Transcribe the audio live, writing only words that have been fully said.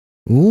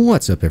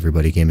What's up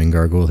everybody,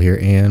 GaminGargoyle here,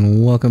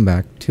 and welcome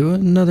back to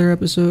another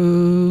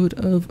episode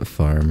of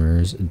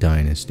Farmers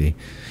Dynasty.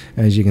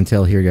 As you can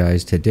tell here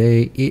guys,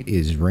 today it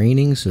is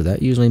raining, so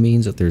that usually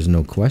means that there's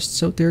no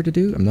quests out there to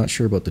do. I'm not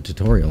sure about the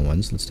tutorial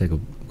ones. Let's take a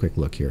quick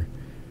look here.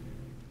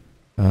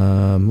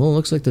 Well, it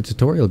looks like the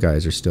tutorial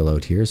guys are still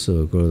out here,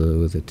 so go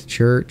to the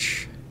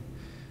church,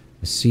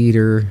 the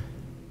cedar,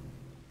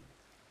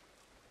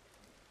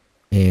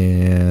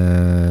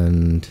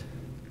 and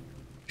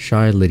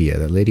Shy Lydia.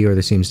 That lady over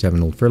there seems to have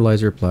an old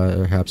fertilizer.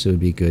 Perhaps it would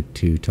be good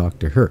to talk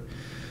to her.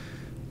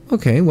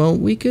 Okay, well,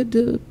 we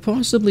could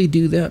possibly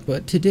do that,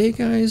 but today,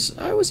 guys,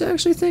 I was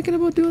actually thinking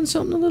about doing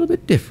something a little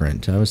bit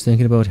different. I was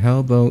thinking about how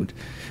about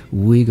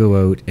we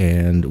go out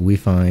and we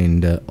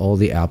find all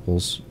the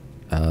apples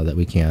that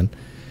we can,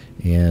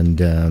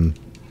 and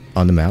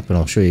on the map, and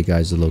I'll show you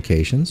guys the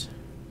locations.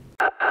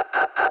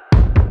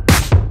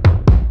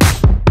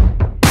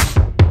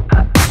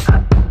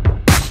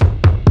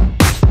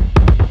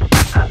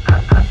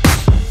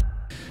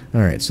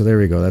 Alright, so there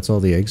we go. That's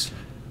all the eggs.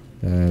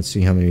 Let's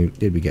see how many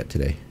did we get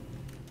today.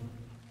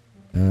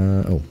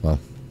 Oh, well,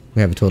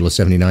 we have a total of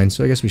 79,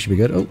 so I guess we should be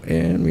good. Oh,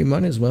 and we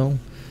might as well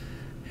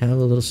have a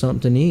little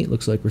something to eat.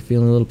 Looks like we're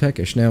feeling a little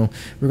peckish. Now,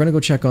 we're going to go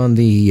check on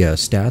the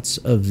stats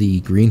of the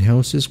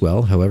greenhouse as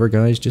well. However,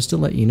 guys, just to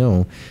let you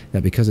know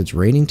that because it's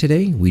raining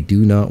today, we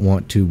do not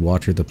want to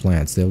water the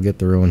plants. They'll get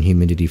their own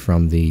humidity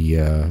from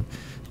the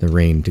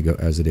rain to go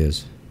as it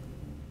is.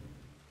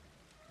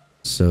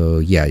 So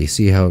yeah, you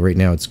see how right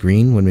now it's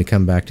green. When we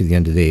come back to the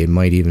end of the day, it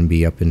might even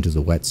be up into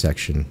the wet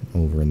section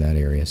over in that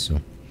area. So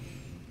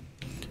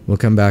we'll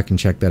come back and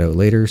check that out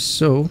later.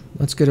 So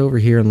let's get over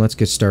here and let's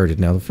get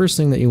started. Now the first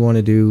thing that you want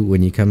to do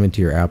when you come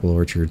into your apple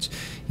orchards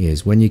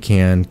is, when you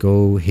can,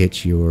 go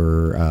hit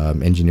your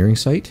engineering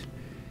site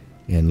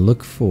and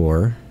look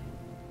for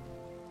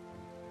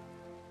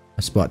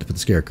a spot to put the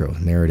scarecrow.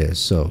 And there it is.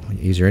 So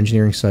use your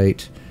engineering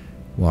site,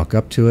 walk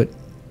up to it,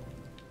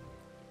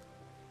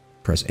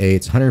 press A.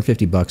 It's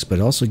 150 bucks, but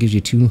it also gives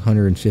you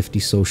 250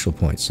 social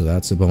points, so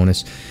that's a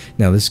bonus.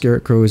 Now this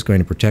scarecrow is going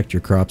to protect your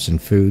crops and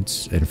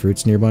fruits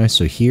nearby,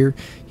 so here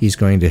he's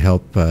going to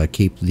help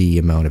keep the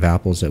amount of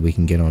apples that we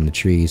can get on the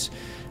trees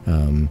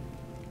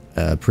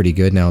pretty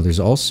good. Now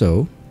there's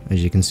also,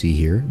 as you can see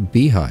here,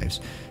 beehives,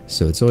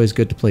 so it's always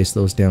good to place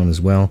those down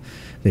as well.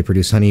 They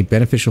produce honey,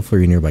 beneficial for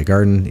your nearby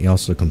garden. They're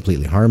also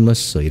completely harmless,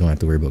 so you don't have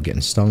to worry about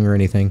getting stung or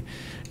anything.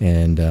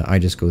 And I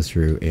just go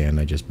through and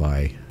I just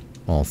buy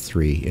all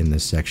three in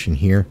this section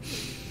here.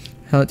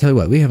 I'll tell you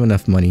what, we have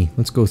enough money.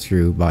 Let's go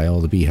through, buy all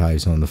the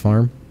beehives on the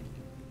farm.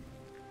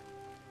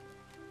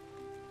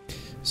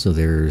 So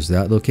there's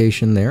that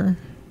location there.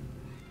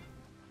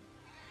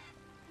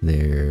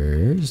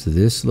 There's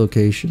this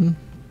location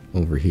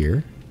over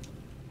here.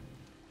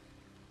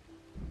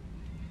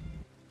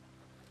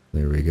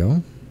 There we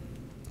go.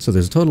 So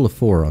there's a total of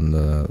 4 on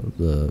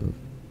the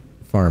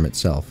farm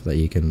itself that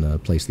you can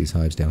place these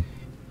hives down.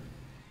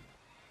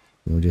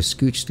 We'll just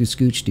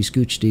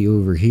scoochy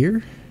over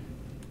here.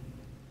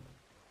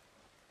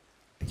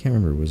 I can't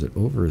remember, was it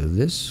over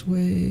this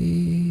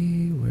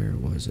way? Where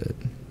was it?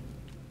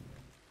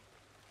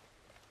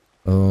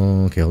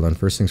 Oh, okay, hold on.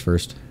 First things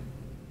first.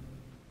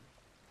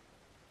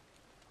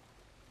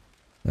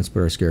 Let's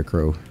put our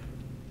scarecrow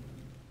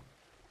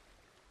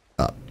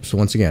up. So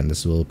once again,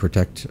 this will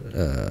protect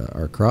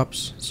our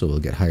crops, so we'll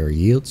get higher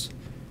yields.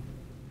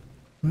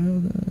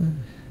 Well,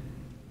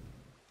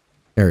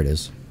 there it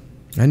is.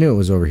 I knew it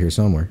was over here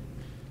somewhere.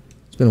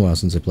 It's been a while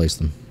since I placed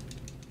them.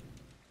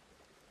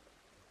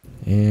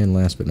 And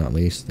last but not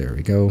least, there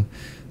we go.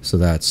 So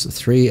that's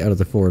 3 out of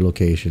the 4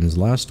 locations.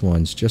 Last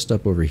one's just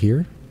up over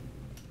here.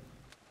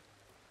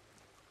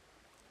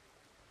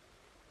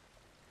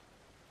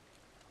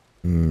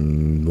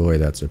 Boy,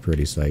 that's a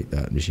pretty sight,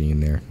 that machine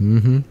there.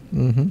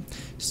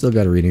 Still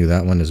got to renew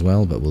that one as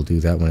well, but we'll do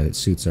that when it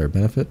suits our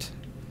benefit.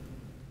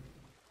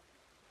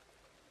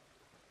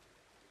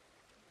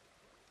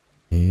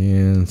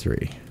 And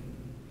 3.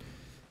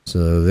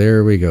 So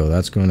there we go.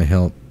 That's going to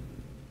help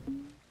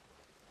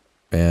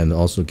and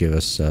also give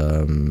us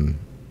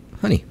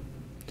honey.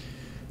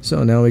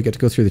 So now we get to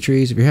go through the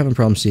trees. If you're having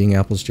problems seeing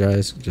apples,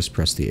 guys, just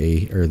press the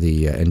A or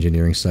the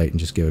engineering site and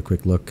just give a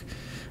quick look.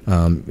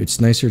 It's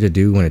nicer to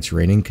do when it's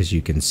raining because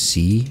you can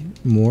see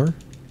more.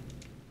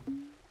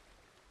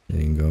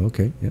 There you can go.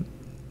 Okay, yep.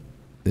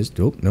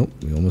 Oh, nope,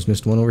 we almost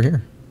missed one over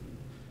here.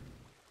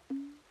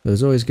 But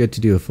it's always good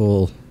to do a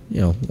full,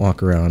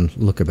 walk around,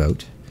 look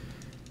about.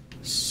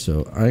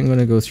 So I'm going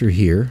to go through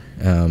here,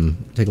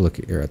 take a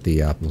look here at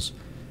the apples.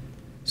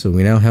 So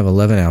we now have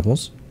 11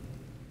 apples.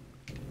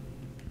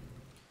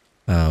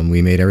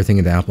 We made everything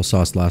into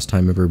applesauce last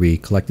time. Remember, we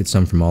collected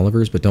some from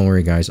Oliver's, but don't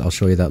worry guys, I'll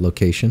show you that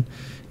location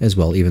as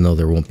well, even though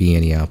there won't be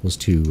any apples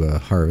to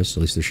harvest.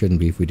 At least there shouldn't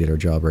be if we did our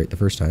job right the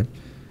first time.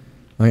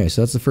 Okay,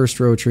 so that's the first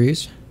row of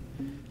trees.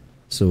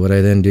 So what I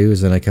then do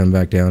is then I come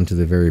back down to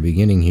the very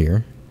beginning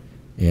here,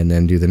 and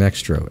then do the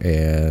next row,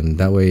 and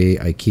that way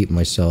I keep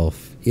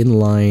myself in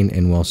line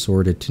and well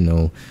sorted to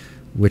know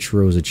which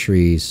rows of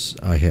trees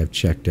I have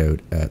checked out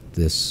at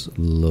this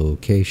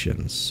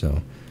location.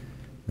 So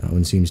that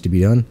one seems to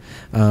be done.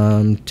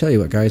 Tell you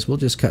what, guys, we'll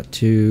just cut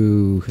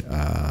to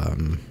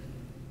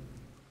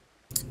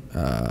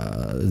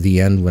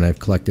the end when I've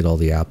collected all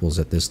the apples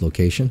at this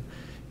location.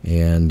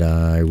 And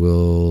I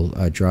will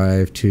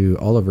drive to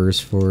Oliver's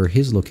for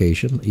his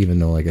location, even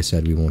though, like I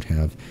said, we won't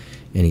have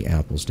any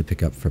apples to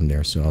pick up from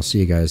there. So I'll see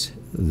you guys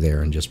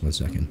there in just 1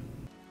 second.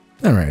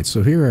 Alright,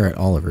 so here we're at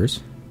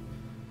Oliver's.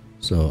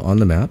 So on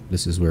the map,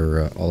 this is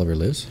where Oliver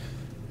lives.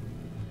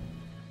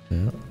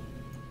 Yeah,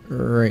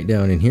 right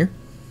down in here.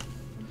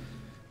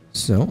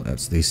 So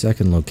that's the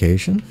second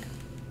location.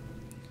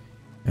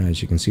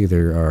 As you can see,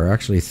 there are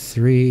actually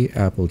 3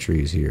 apple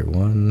trees here.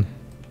 1,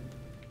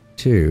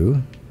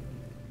 2.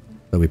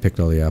 Oh, we picked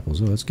all the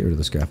apples. Oh, let's get rid of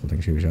the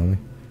scaffolding tree, shall we?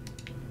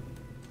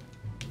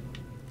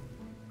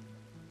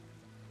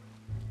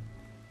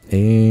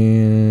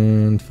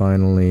 And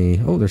finally,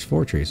 oh, there's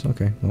 4 trees.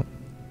 Okay, well,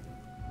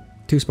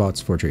 2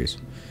 spots, 4 trees.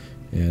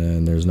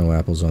 And there's no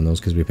apples on those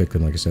because we picked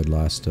them, like I said,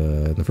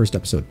 in the first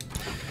episode.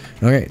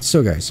 Alright,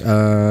 so guys,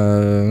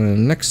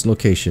 next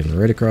location,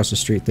 right across the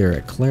street there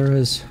at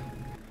Clara's.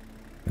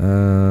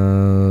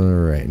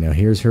 Alright, now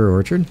here's her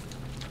orchard.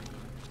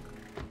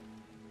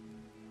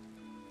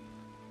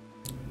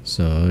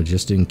 So,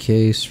 just in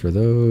case for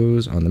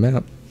those on the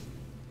map.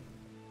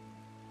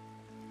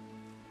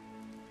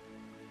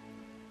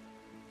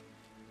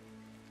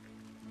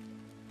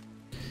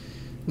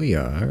 We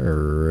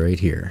are right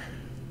here.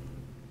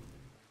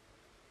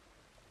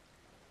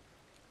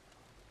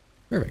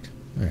 Perfect.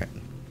 Alright.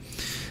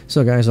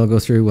 So guys, I'll go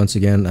through once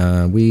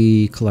again.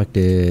 We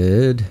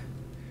collected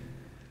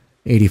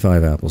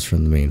 85 apples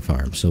from the main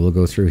farm. So we'll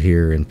go through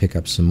here and pick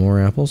up some more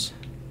apples.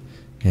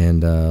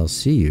 And I'll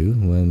see you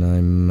when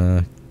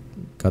I'm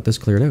got this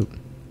cleared out.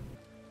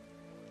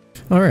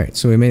 Alright,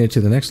 so we made it to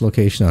the next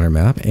location on our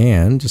map,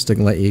 and just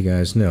to let you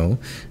guys know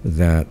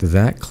that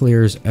that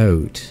clears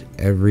out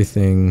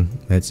everything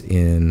that's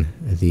in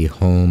the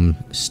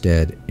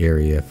homestead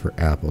area for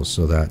apples.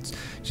 So that's,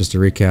 just to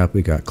recap,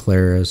 we got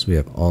Clara's, we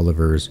have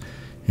Oliver's,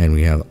 and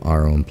we have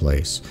our own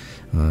place.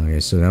 Okay,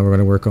 so now we're going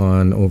to work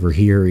on over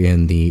here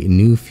in the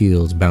new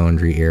fields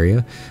boundary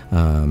area.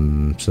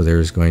 So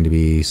there's going to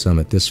be some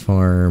at this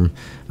farm,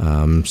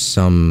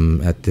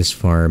 some at this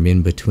farm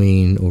in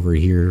between over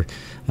here.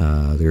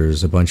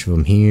 There's a bunch of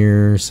them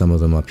here, some of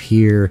them up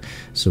here.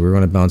 So we're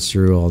going to bounce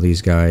through all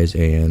these guys,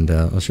 and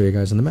I'll show you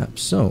guys on the map.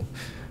 So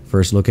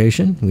first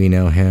location, we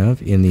now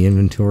have in the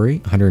inventory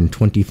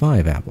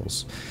 125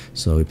 apples.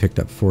 So we picked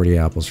up 40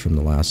 apples from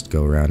the last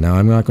go around. Now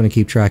I'm not going to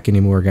keep track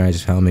anymore,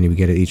 guys, of how many we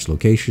get at each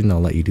location. I'll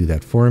let you do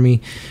that for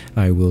me.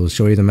 I will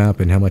show you the map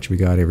and how much we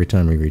got every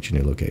time we reach a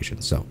new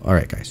location. So,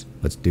 alright guys,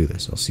 let's do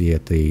this. I'll see you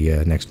at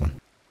the next one.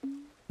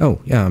 Oh,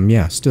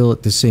 yeah, still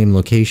at the same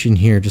location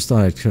here. Just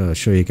thought I'd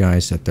show you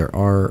guys that there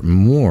are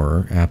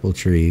more apple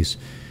trees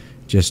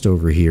just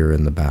over here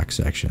in the back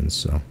section.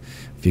 So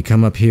if you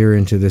come up here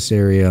into this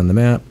area on the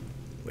map,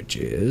 which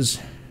is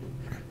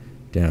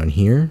down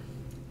here,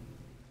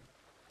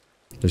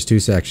 there's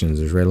 2 sections.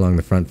 There's right along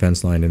the front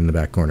fence line and in the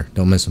back corner.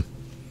 Don't miss them.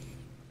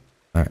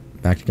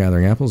 Alright, back to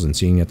gathering apples and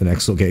seeing you at the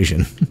next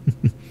location.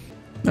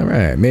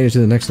 Alright, made it to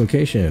the next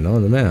location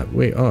on the map.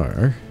 We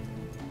are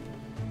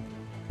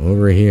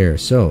over here.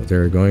 So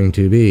there are going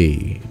to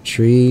be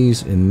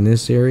trees in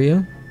this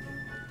area,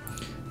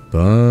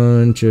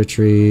 bunch of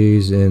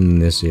trees in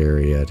this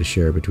area to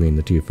share between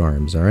the 2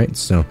 farms. Alright,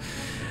 so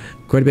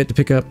quite a bit to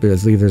pick up. I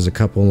believe there's a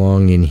couple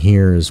along in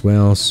here as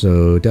well,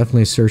 so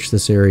definitely search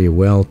this area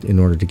well in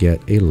order to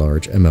get a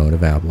large amount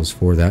of apples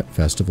for that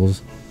festival.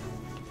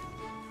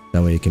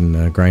 That way you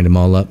can grind them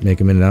all up, make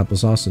them into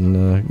applesauce,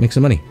 and make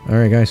some money.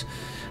 Alright guys,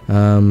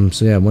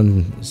 so yeah,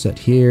 one set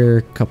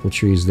here, couple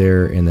trees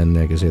there, and then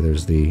like I say,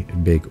 there's the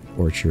big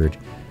orchard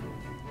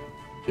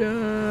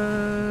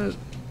just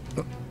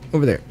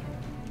over there,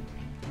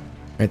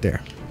 right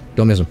there.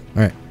 Don't miss them.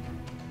 Alright,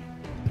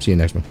 see you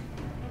next one.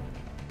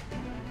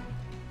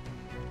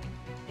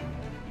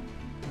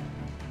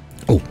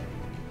 Oh,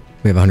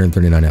 we have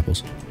 139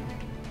 apples.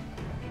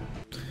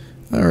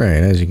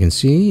 Alright, as you can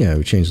see,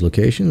 we changed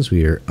locations.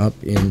 We are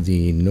up in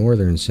the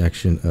northern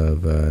section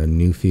of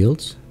New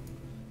Fields.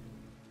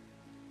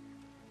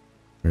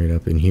 Right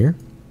up in here.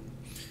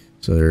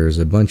 So there's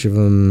a bunch of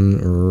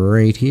them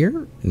right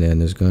here, and then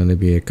there's going to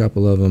be a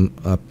couple of them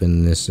up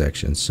in this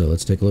section. So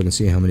let's take a look and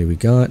see how many we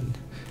got.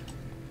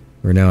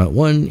 We're now at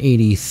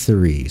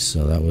 183,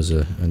 so that was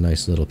a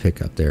nice little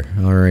pickup there.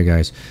 Alright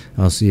guys,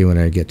 I'll see you when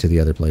I get to the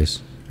other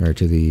place. Or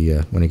to the,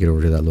 when I get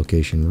over to that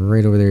location.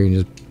 Right over there,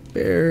 you can just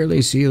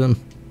barely see them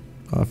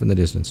off in the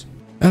distance.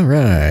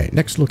 Alright,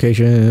 next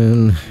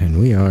location. And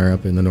we are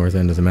up in the north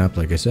end of the map,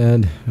 like I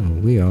said.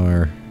 We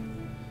are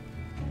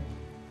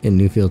in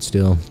Newfield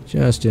still,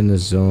 just in the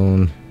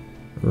zone,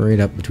 right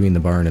up between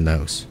the barn and the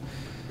house.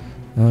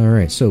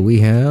 Alright, so we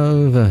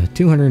have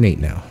 208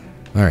 now.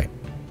 Alright,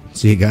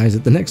 see you guys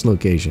at the next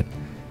location.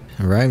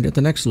 Arrived at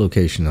the next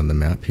location on the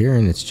map here,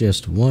 and it's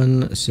just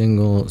one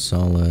single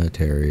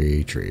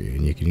solitary tree,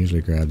 and you can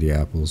usually grab the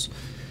apples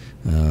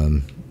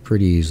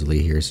pretty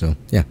easily here. So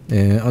yeah,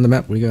 on the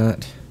map we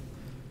got.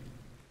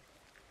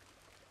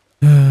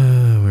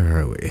 Where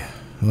are we?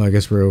 Well, I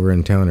guess we're over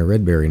in town of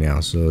Redberry now.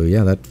 So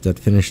yeah, that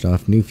finished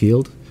off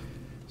Newfield.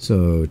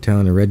 So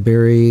town of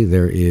Redberry,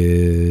 there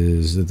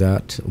is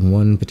that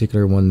one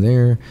particular one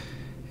there,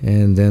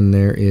 and then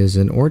there is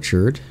an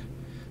orchard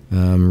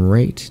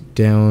right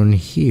down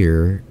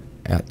here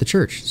at the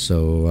church.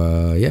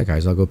 So yeah,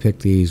 guys, I'll go pick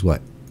these.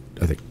 What,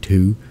 I think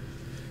 2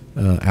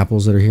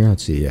 apples that are here.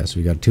 Let's see. Yeah, so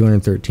we got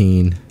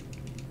 213.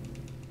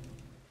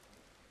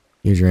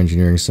 Here's your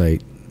engineering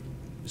site.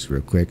 Just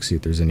real quick, see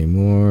if there's any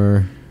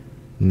more.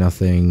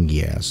 Nothing.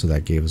 Yeah, so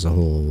that gave us a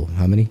whole,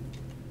 how many?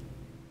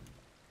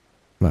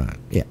 Come on.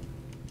 Yeah,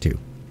 2.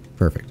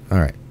 Perfect.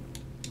 Alright.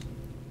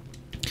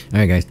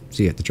 Alright, guys.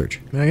 See you at the church.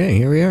 Okay,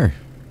 here we are.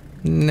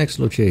 Next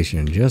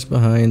location. Just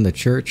behind the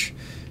church.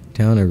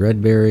 Town of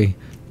Redberry.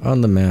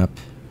 On the map.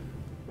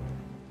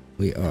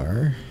 We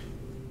are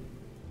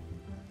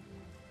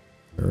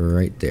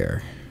right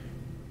there.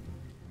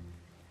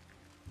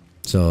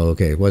 So,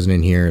 okay, it wasn't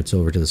in here. It's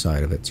over to the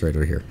side of it. It's right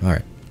over here.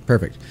 Alright.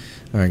 Perfect.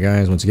 Alright,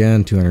 guys. Once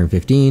again,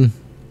 215.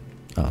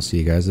 I'll see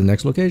you guys at the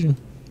next location.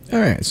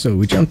 Alright, so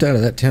we jumped out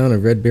of that town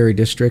of Redberry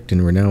district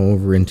and we're now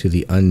over into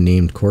the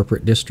unnamed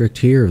corporate district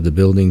here of the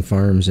building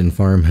farms and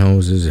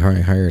farmhouses,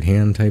 hired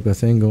hand type of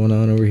thing going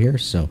on over here.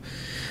 So,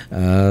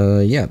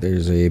 yeah,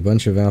 there's a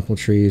bunch of apple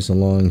trees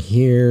along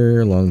here,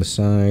 along the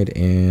side,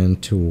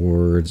 and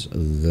towards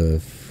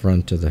the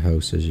front of the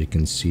house, as you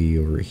can see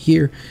over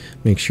here.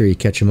 Make sure you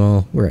catch them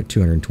all. We're at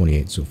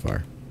 228 so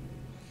far.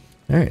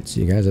 Alright,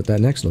 see you guys at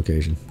that next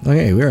location.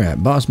 Okay, we're at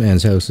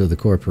Bossman's house of the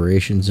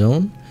corporation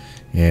zone.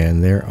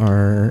 And there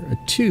are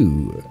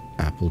 2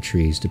 apple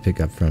trees to pick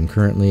up from.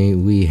 Currently,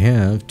 we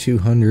have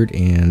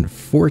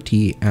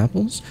 240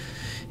 apples.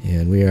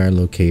 And we are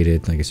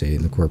located, like I say,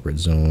 in the corporate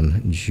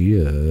zone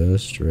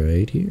just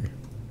right here.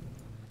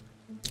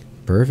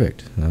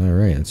 Perfect.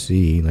 Alright, let's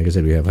see. Like I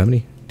said, we have how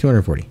many?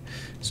 240.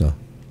 So,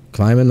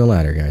 climbing the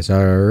ladder, guys.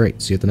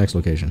 Alright, see you at the next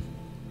location.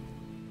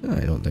 I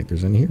don't think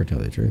there's any here, to tell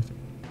you the truth.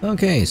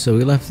 Okay, so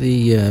we left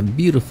the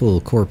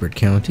beautiful corporate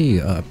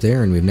county up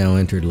there, and we've now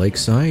entered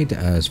Lakeside.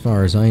 As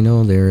far as I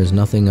know, there is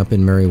nothing up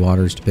in Murray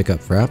Waters to pick up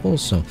for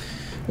apples. So,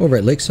 over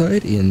at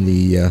Lakeside, in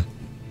the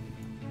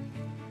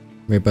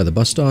right by the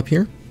bus stop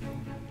here,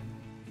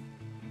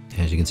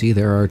 as you can see,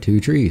 there are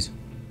 2 trees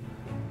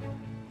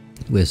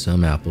with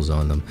some apples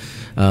on them.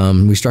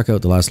 We struck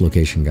out the last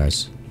location,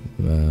 guys.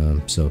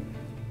 So,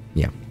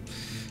 yeah.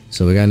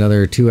 So we got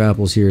another 2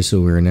 apples here.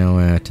 So we're now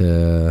at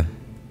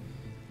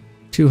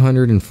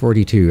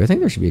 242. I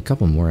think there should be a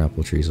couple more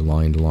apple trees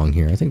aligned along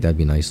here. I think that'd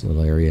be a nice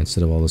little area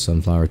instead of all the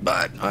sunflowers.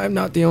 But I'm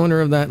not the owner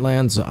of that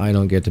land, so I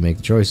don't get to make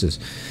the choices.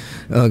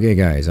 Okay,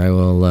 guys, I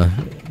will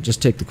just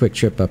take the quick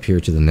trip up here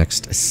to the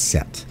next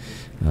set.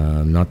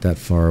 Not that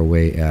far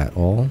away at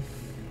all.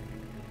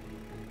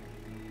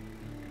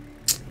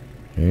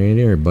 Hey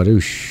there,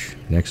 badoosh.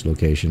 Next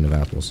location of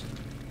apples.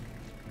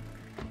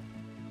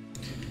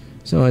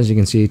 So as you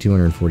can see,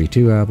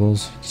 242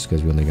 apples, just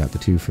because we only got the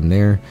 2 from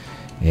there.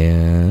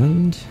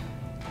 And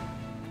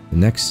the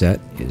next set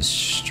is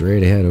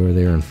straight ahead over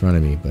there in front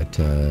of me. But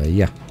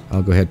yeah,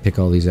 I'll go ahead, pick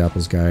all these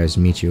apples, guys,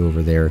 meet you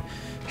over there,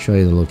 show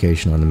you the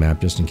location on the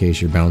map, just in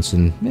case you're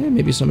bouncing.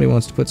 Maybe somebody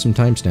wants to put some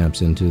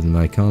timestamps into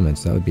my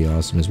comments. That would be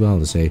awesome as well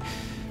to say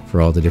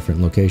for all the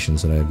different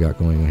locations that I've got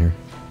going on here.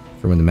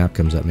 For when the map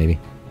comes up, maybe.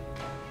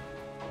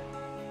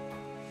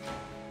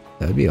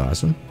 That would be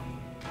awesome.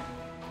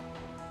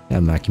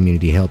 Have my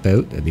community help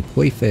out. That'd be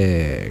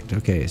perfect.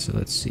 Okay, so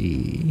let's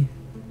see.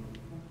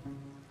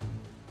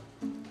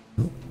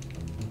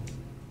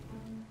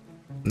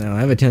 Now,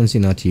 I have a tendency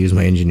not to use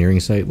my engineering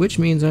site, which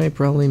means I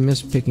probably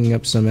miss picking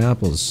up some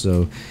apples.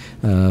 So,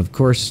 of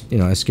course, you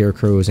know, as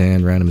scarecrows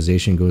and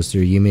randomization goes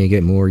through, you may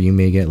get more, you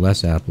may get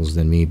less apples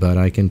than me, but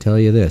I can tell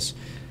you this.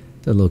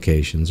 The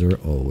locations are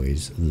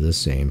always the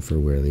same for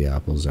where the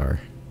apples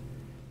are.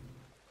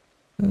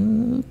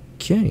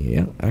 Okay,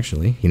 yeah,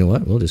 actually, you know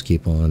what? We'll just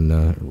keep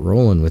on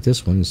rolling with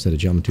this one instead of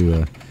jumping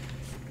to a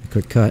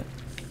quick cut.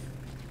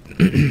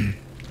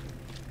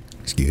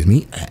 Excuse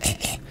me.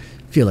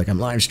 Feel like I'm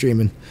live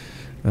streaming.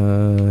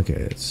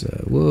 Okay, it's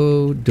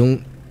whoa,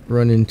 don't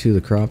run into the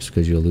crops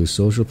because you'll lose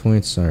social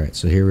points. Alright,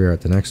 so here we are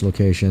at the next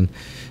location.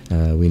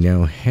 We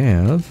now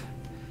have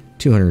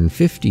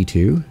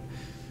 252.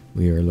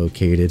 We are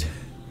located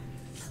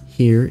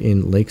here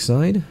in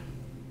Lakeside.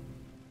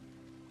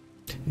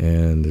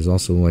 And there's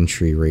also one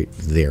tree right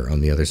there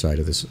on the other side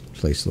of this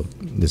place,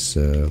 this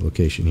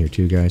location here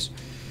too, guys.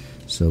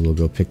 So we'll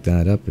go pick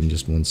that up in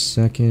just 1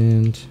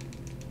 second.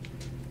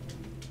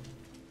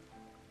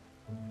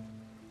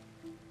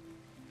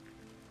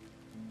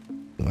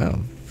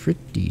 Wow,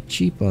 pretty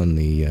cheap on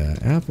the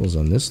apples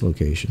on this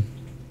location.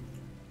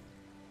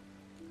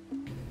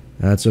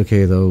 That's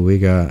okay though, we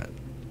got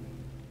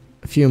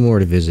a few more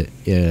to visit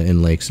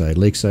in Lakeside.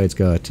 Lakeside's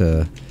got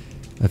a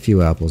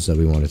few apples that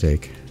we want to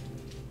take.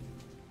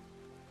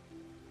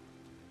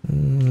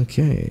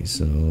 Okay,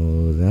 so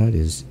that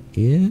is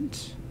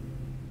it,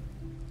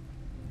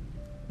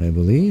 I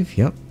believe.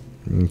 Yep,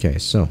 Okay,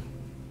 so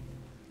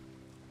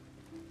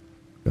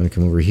gonna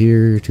come over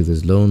here to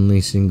this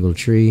lonely single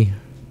tree.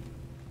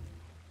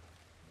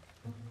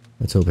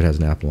 Let's hope it has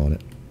an apple on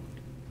it.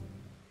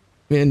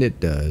 And it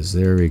does.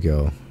 There we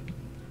go.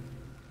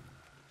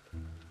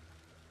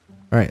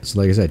 Alright, so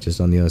like I said, just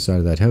on the other side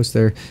of that house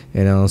there.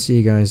 And I'll see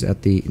you guys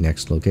at the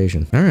next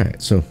location.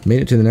 Alright, so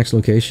made it to the next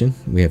location.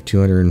 We have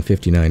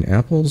 259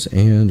 apples,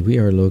 and we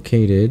are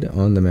located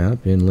on the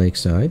map in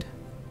Lakeside.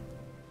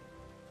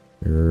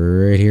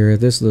 Right here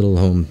at this little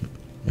home.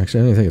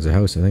 Actually, I don't even think it's a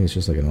house. I think it's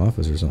just like an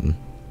office or something.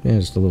 Yeah,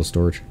 just a little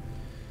storage.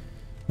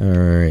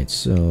 Alright,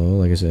 so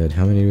like I said,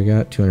 how many do we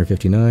got?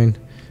 259.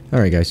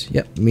 Alright guys,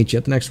 yep, meet you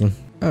at the next one.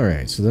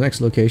 Alright, so the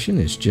next location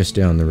is just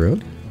down the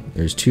road.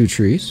 There's 2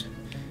 trees.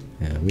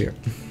 I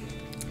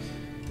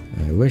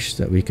wish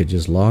that we could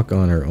just lock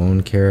on our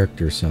own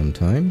character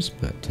sometimes,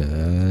 but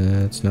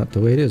that's not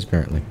the way it is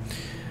apparently.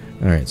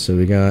 Alright, so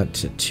we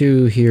got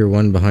 2 here,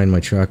 1 behind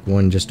my truck,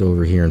 1 just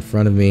over here in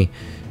front of me.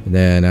 And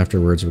then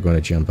afterwards we're going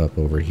to jump up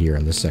over here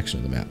on this section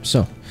of the map.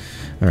 So,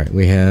 alright,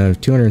 we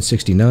have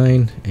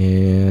 269,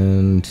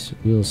 and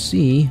we'll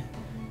see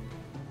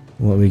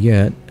what we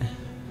get. I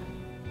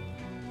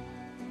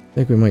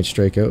think we might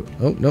strike out.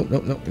 Oh, nope.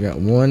 We got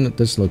 1 at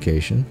this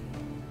location.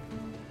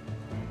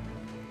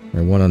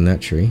 Or 1 on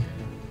that tree.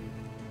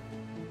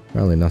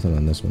 Probably nothing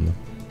on this one,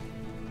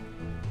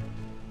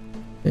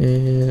 though.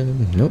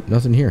 And nope,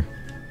 nothing here.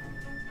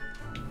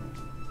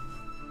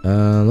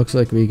 Looks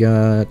like we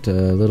got a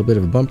little bit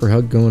of a bumper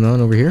hug going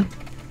on over here.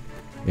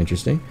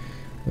 Interesting.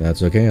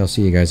 That's okay, I'll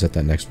see you guys at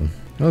that next one.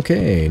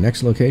 Okay,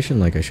 next location,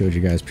 like I showed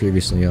you guys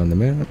previously on the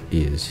map,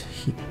 is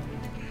here.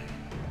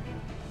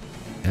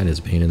 That is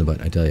a pain in the butt,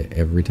 I tell you,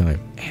 every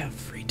time.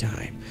 Every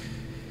time.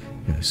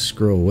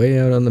 Scroll way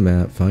out on the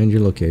map, find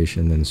your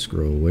location, then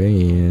scroll way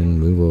in,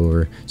 move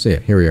over. So yeah,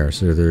 here we are.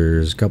 So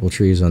there's a couple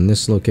trees on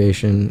this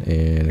location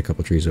and a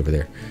couple trees over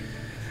there.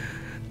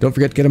 Don't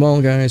forget to get them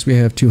all, guys. We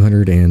have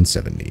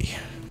 270.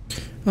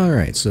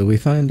 Alright, so we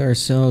find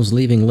ourselves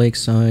leaving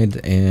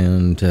Lakeside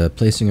and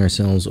placing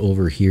ourselves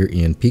over here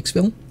in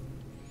Peaksville.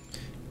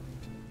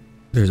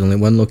 There's only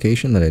one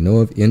location that I know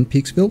of in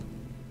Peaksville,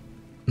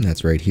 and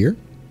that's right here.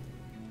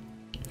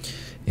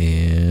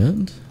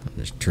 And I'll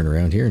just turn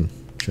around here and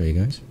show you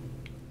guys.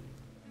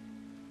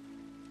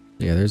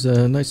 Yeah, there's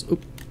a nice... Oh,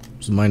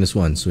 it's a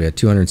 -1, so we had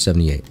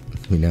 278.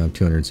 We now have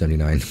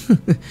 279.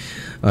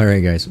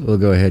 Alright guys, we'll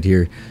go ahead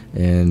here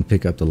and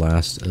pick up the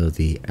last of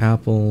the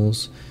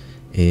apples.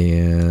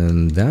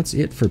 And that's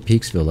it for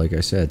Peaksville, like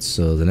I said.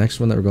 So the next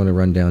one that we're going to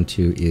run down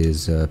to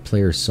is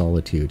Player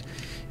Solitude.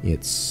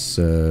 It's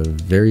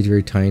very,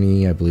 very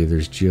tiny. I believe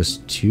there's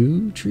just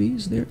 2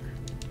 trees there.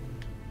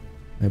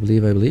 I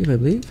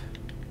believe.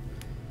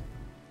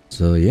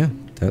 So yeah,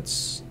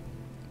 that's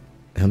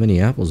how many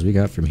apples we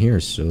got from here.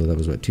 So that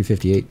was what,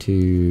 258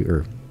 to,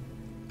 or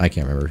I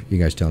can't remember. You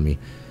guys tell me.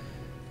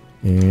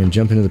 And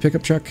jump into the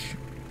pickup truck,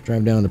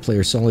 drive down to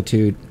Player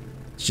Solitude.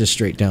 It's just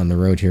straight down the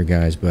road here,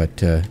 guys,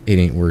 but it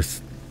ain't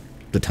worth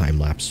the time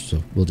lapse,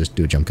 so we'll just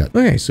do a jump cut.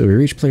 Okay, so we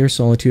reached Player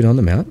Solitude on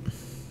the map,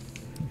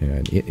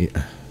 and I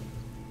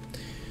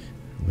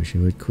wish it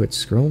would quit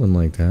scrolling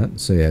like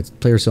that. So yeah, it's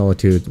Player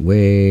Solitude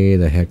way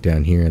the heck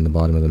down here in the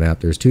bottom of the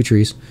map. There's 2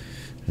 trees,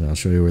 and I'll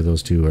show you where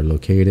those 2 are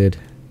located.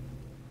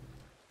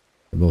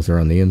 They both are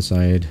on the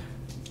inside.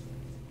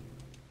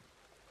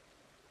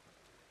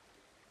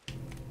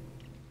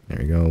 There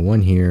we go,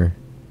 1 here.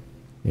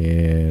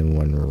 And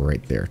 1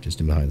 right there, just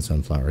in behind the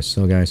sunflowers.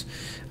 So guys,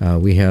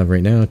 we have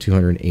right now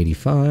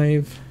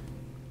 285.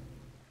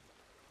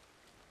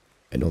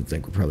 I don't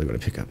think we're probably going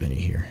to pick up any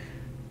here.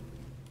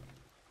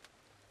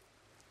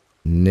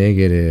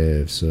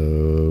 Negative.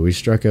 So we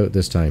struck out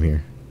this time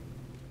here.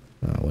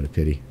 Oh, what a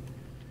pity.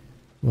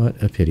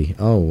 What a pity.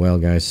 Oh, well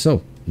guys,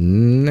 so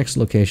next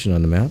location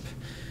on the map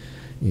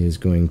is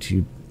going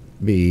to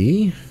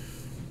be...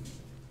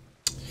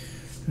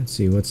 Let's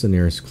see, what's the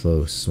nearest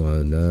close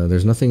one?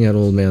 There's nothing at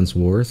Old Man's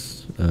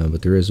Wharf,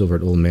 but there is over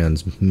at Old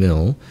Man's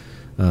Mill.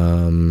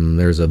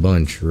 There's a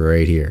bunch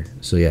right here.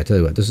 So yeah, tell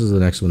you what, this is the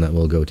next one that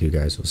we'll go to,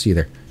 guys. We'll see you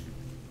there.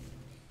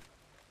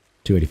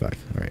 285,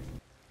 alright.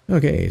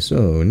 Okay,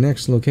 so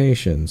next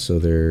location. So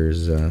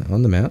there's,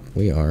 on the map,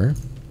 we are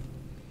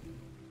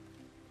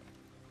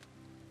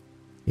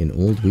in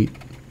Old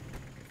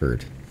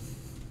Wheatford.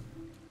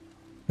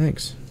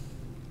 Thanks.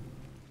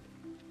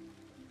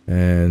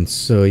 And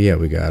so yeah,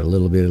 we got a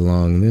little bit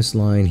along this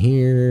line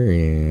here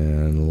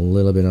and a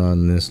little bit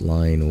on this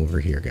line over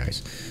here,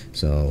 guys.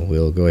 So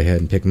we'll go ahead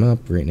and pick them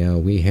up. Right now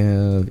we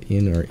have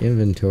in our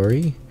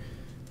inventory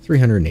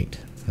 308.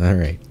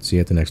 Alright, see you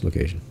at the next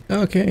location.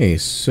 Okay,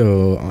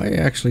 so I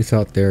actually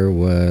thought there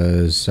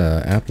was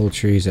apple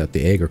trees at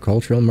the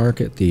agricultural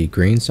market, the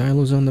grain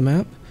silos on the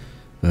map.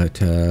 But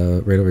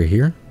right over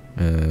here,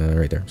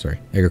 right there, sorry,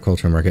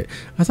 agricultural market.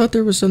 I thought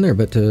there was some there,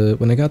 but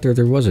when I got there,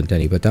 there wasn't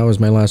any. But that was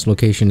my last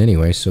location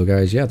anyway. So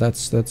guys, yeah,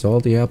 that's all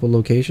the apple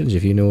locations.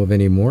 If you know of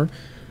any more,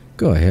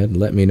 go ahead and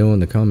let me know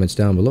in the comments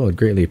down below. I'd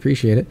greatly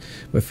appreciate it.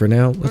 But for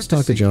now, let's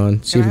talk to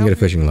John, see if we can get a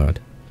fishing rod.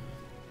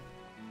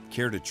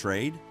 Care to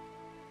trade?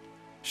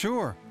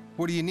 Sure.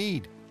 What do you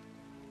need?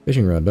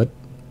 Fishing rod, bud.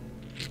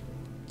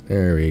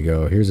 There we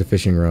go. Here's a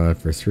fishing rod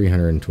for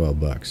 312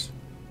 bucks.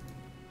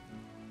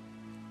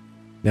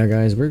 Now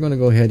guys, we're going to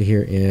go ahead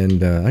here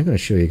and I'm going to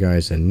show you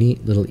guys a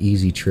neat little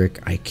easy trick.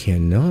 I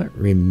cannot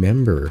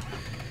remember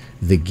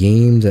the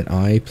game that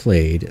I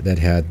played that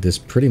had this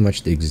pretty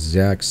much the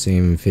exact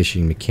same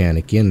fishing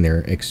mechanic in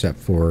there, except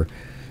for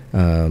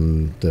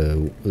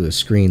the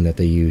screen that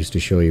they use to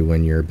show you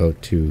when you're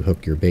about to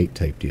hook your bait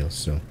type deal.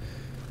 So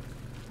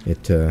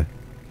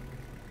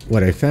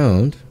what I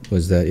found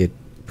was that it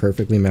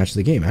perfectly matched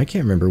the game. I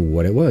can't remember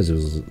what it was. It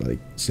was like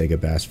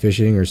Sega Bass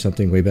Fishing or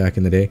something way back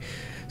in the day.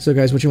 So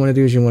guys, what you want to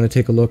do is you want to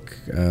take a look,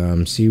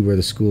 see where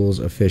the schools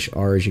of fish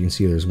are. As you can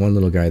see, there's one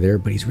little guy there,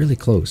 but he's really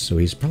close, so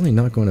he's probably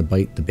not going to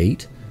bite the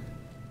bait.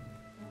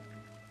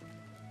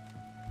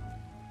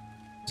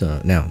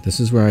 So now, this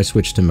is where I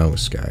switch to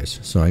mouse, guys.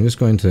 So I'm just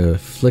going to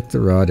flick the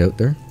rod out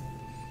there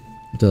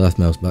with the left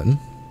mouse button.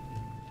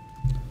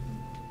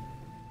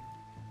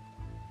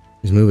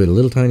 Just move it a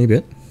little tiny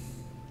bit.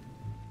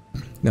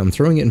 Now I'm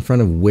throwing it in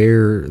front of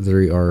where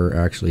they are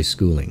actually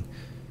schooling.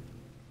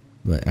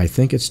 But I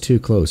think it's too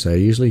close. I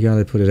usually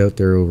gotta put it out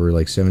there over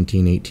like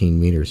 17,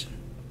 18 meters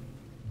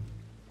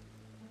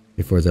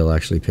before they'll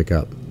actually pick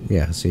up.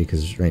 Yeah, see,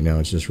 because right now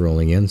it's just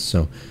rolling in.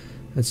 So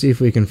let's see if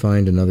we can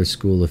find another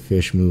school of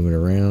fish moving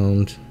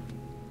around.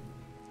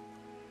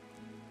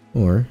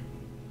 Or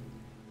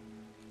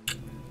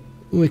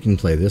we can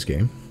play this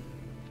game.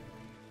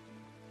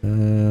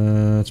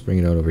 Let's bring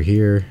it out over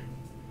here.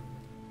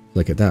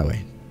 Look it that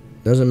way.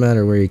 Doesn't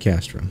matter where you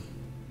cast from.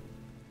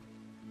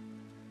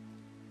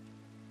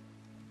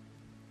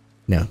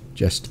 Now,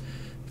 just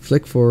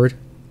flick forward,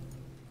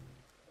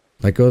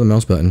 let go of the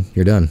mouse button,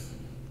 you're done.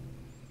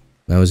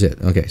 That was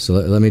it. Okay, so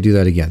let me do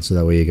that again, so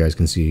that way you guys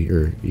can see,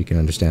 or you can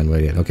understand what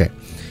I did. Okay,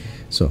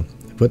 so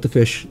put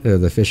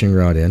the fishing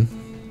rod in.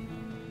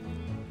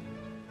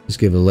 Just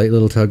give it a light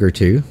little tug or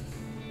two.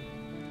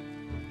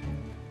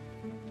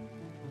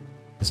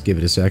 Just give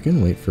it a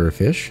second, wait for a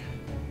fish.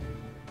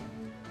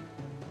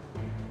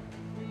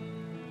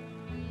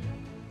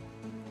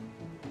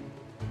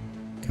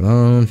 Come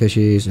on,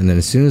 fishies. And then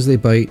as soon as they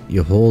bite,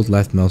 you hold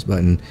left mouse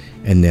button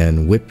and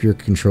then whip your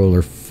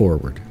controller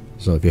forward.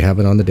 So if you have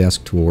it on the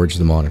desk towards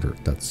the monitor,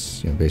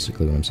 that's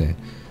basically what I'm saying.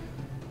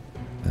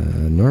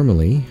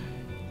 Normally,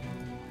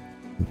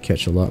 you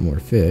catch a lot more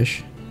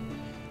fish,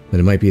 but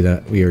it might be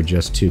that we are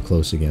just too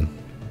close again.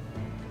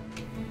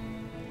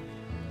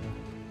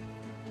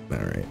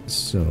 Alright,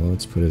 so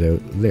let's put it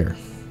out there.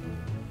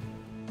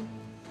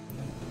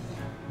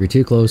 If you're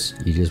too close,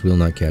 you just will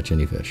not catch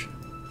any fish.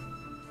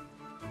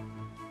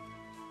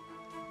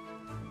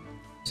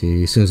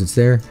 See, as soon as it's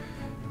there,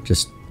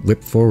 just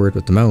whip forward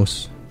with the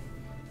mouse.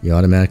 You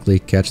automatically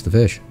catch the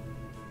fish.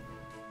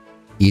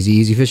 Easy,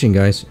 easy fishing,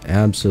 guys.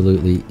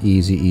 Absolutely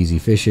easy, easy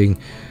fishing.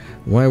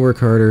 Why work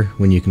harder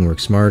when you can work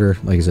smarter?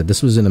 Like I said,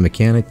 this was in a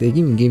mechanic. They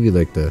even gave you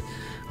like the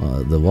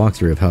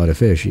walkthrough of how to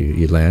fish.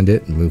 You land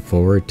it and move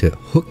forward to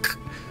hook.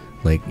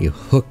 Like you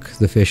hook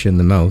the fish in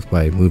the mouth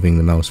by moving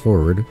the mouse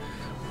forward.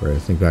 Where I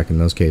think back in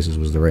those cases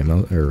was the right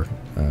mouse or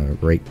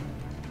right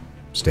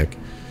stick.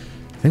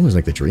 I think it was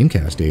like the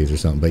Dreamcast days or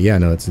something. But yeah,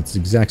 no, it's the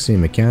exact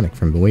same mechanic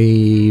from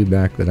way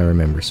back that I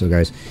remember. So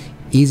guys,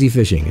 easy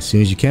fishing. As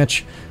soon as you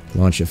catch,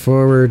 launch it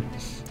forward.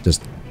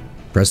 Just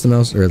press the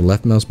mouse or the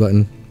left mouse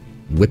button,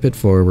 whip it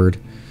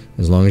forward.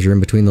 As long as you're in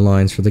between the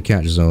lines for the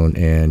catch zone,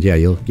 and yeah,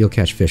 you'll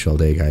catch fish all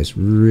day, guys.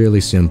 Really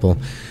simple.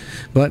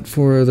 But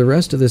for the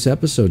rest of this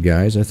episode,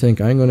 guys, I think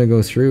I'm going to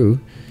go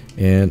through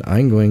and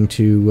I'm going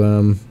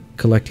to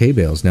collect hay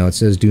bales. Now it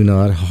says do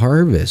not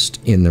harvest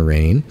in the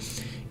rain.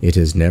 It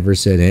has never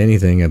said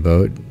anything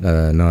about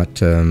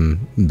not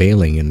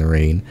baling in the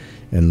rain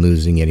and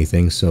losing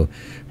anything. So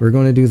we're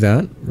going to do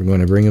that. We're going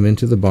to bring them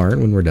into the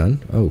barn when we're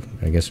done. Oh,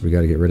 I guess we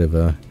got to get rid of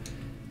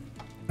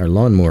our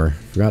lawnmower.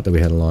 Forgot that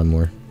we had a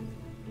lawnmower.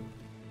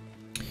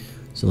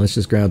 So let's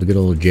just grab the good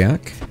old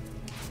jack.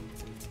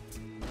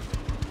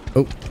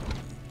 Oh,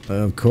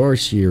 of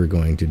course you're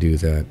going to do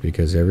that,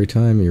 because every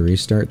time you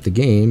restart the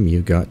game,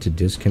 you've got to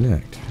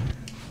disconnect.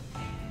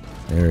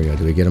 There we go.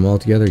 Do we get them all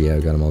together? Yeah,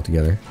 we got them all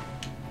together.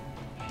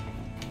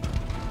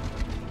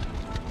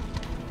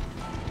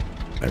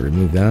 I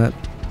remove that,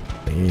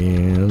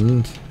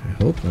 and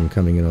I hope I'm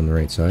coming in on the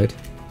right side.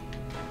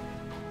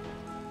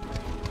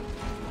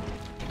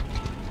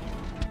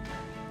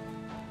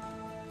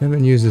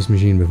 Haven't used this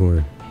machine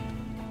before.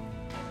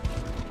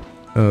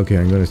 Okay,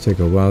 I'm going to take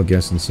a wild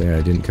guess and say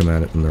I didn't come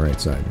at it from the right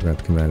side. I'm going to have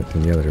to come at it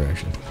from the other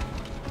direction.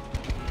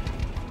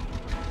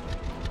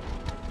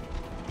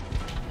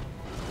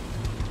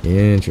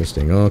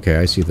 Interesting. Okay,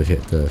 I see the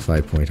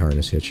 5-point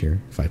harness hitch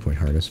here. 5-point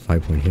harness,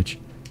 5-point hitch.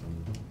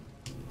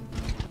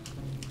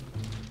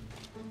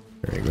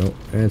 There you go.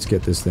 Let's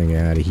get this thing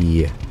out of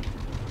here.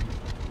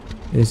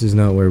 This is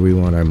not where we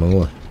want our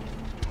moa.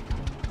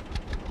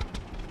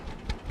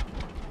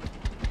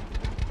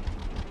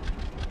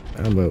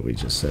 How about we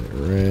just set it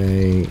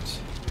right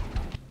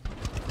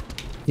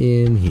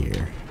in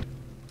here.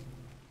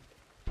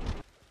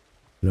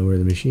 Lower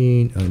the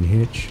machine,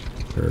 unhitch.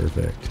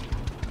 Perfect.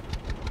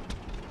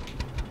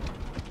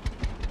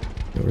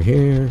 Over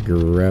here,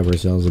 grab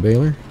ourselves a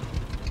baler.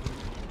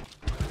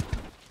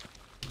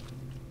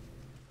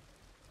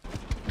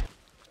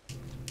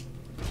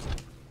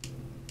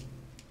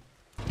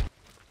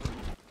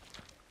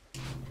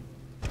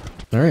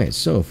 Alright,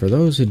 so for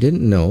those who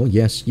didn't know,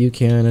 yes, you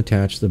can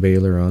attach the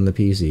baler on the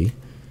PC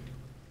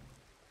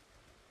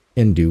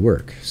and do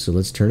work. So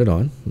let's turn it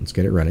on. Let's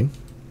get it running.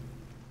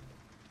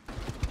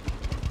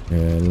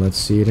 And let's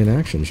see it in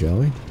action, shall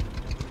we?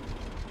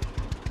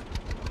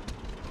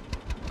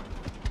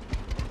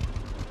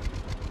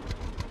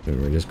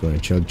 And we're just going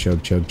to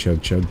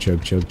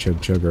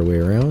chug our way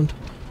around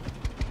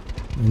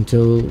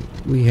until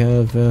we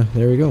have,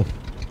 there we go,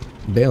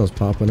 bales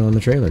popping on the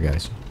trailer,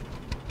 guys.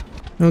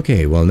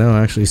 Okay, well now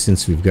actually,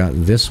 since we've got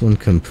this one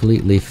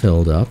completely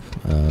filled up,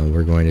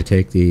 we're going to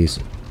take these.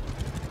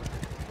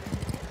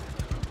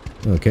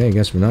 Okay, I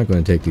guess we're not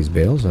going to take these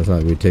bales. I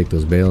thought we'd take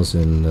those bales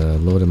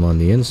and load them on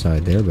the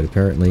inside there, but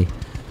apparently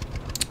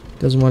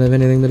doesn't want to have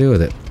anything to do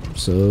with it.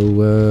 So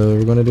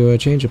we're going to do a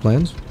change of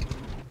plans.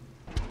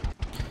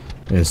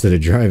 And instead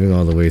of driving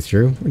all the way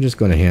through, we're just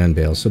going to hand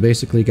bale. So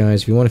basically,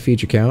 guys, if you want to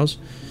feed your cows,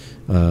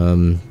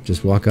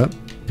 just walk up,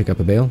 pick up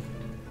a bale,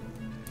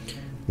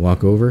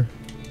 walk over,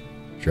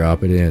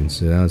 drop it in.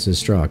 So now it says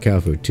straw, cow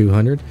food,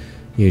 200.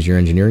 Use your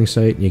engineering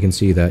site, and you can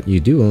see that you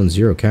do own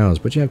 0 cows,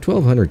 but you have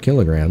 1,200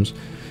 kilograms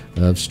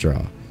of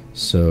straw.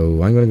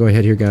 So I'm going to go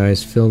ahead here,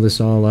 guys, fill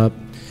this all up.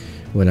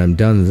 When I'm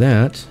done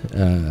that,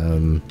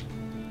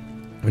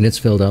 when it's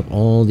filled up,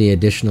 all the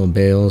additional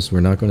bales, we're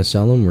not going to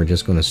sell them. We're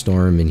just going to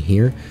store them in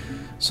here.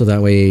 So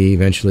that way,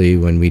 eventually,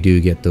 when we do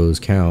get those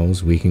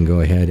cows, we can go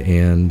ahead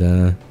and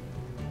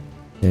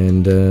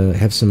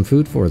have some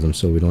food for them,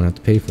 so we don't have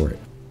to pay for it.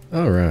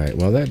 Alright,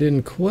 well that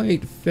didn't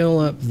quite fill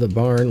up the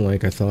barn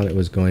like I thought it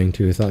was going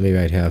to. I thought maybe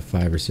I'd have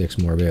 5 or 6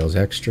 more bales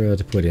extra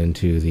to put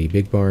into the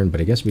big barn, but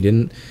I guess we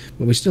didn't.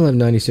 But we still have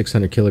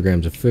 9,600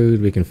 kilograms of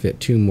food. We can fit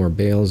 2 more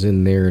bales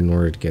in there in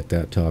order to get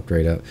that topped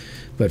right up.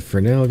 But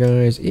for now,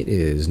 guys, it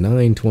is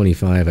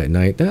 9:25 at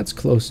night. That's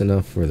close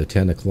enough for the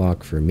 10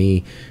 o'clock for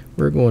me.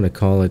 We're going to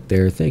call it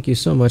there. Thank you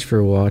so much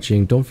for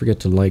watching. Don't forget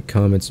to like,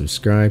 comment,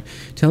 subscribe.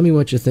 Tell me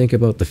what you think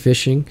about the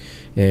fishing,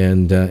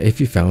 and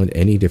if you found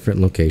any different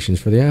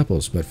locations for the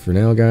apples. But for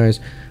now, guys,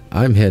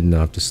 I'm heading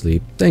off to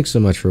sleep. Thanks so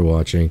much for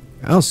watching.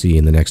 I'll see you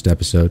in the next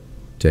episode.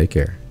 Take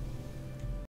care.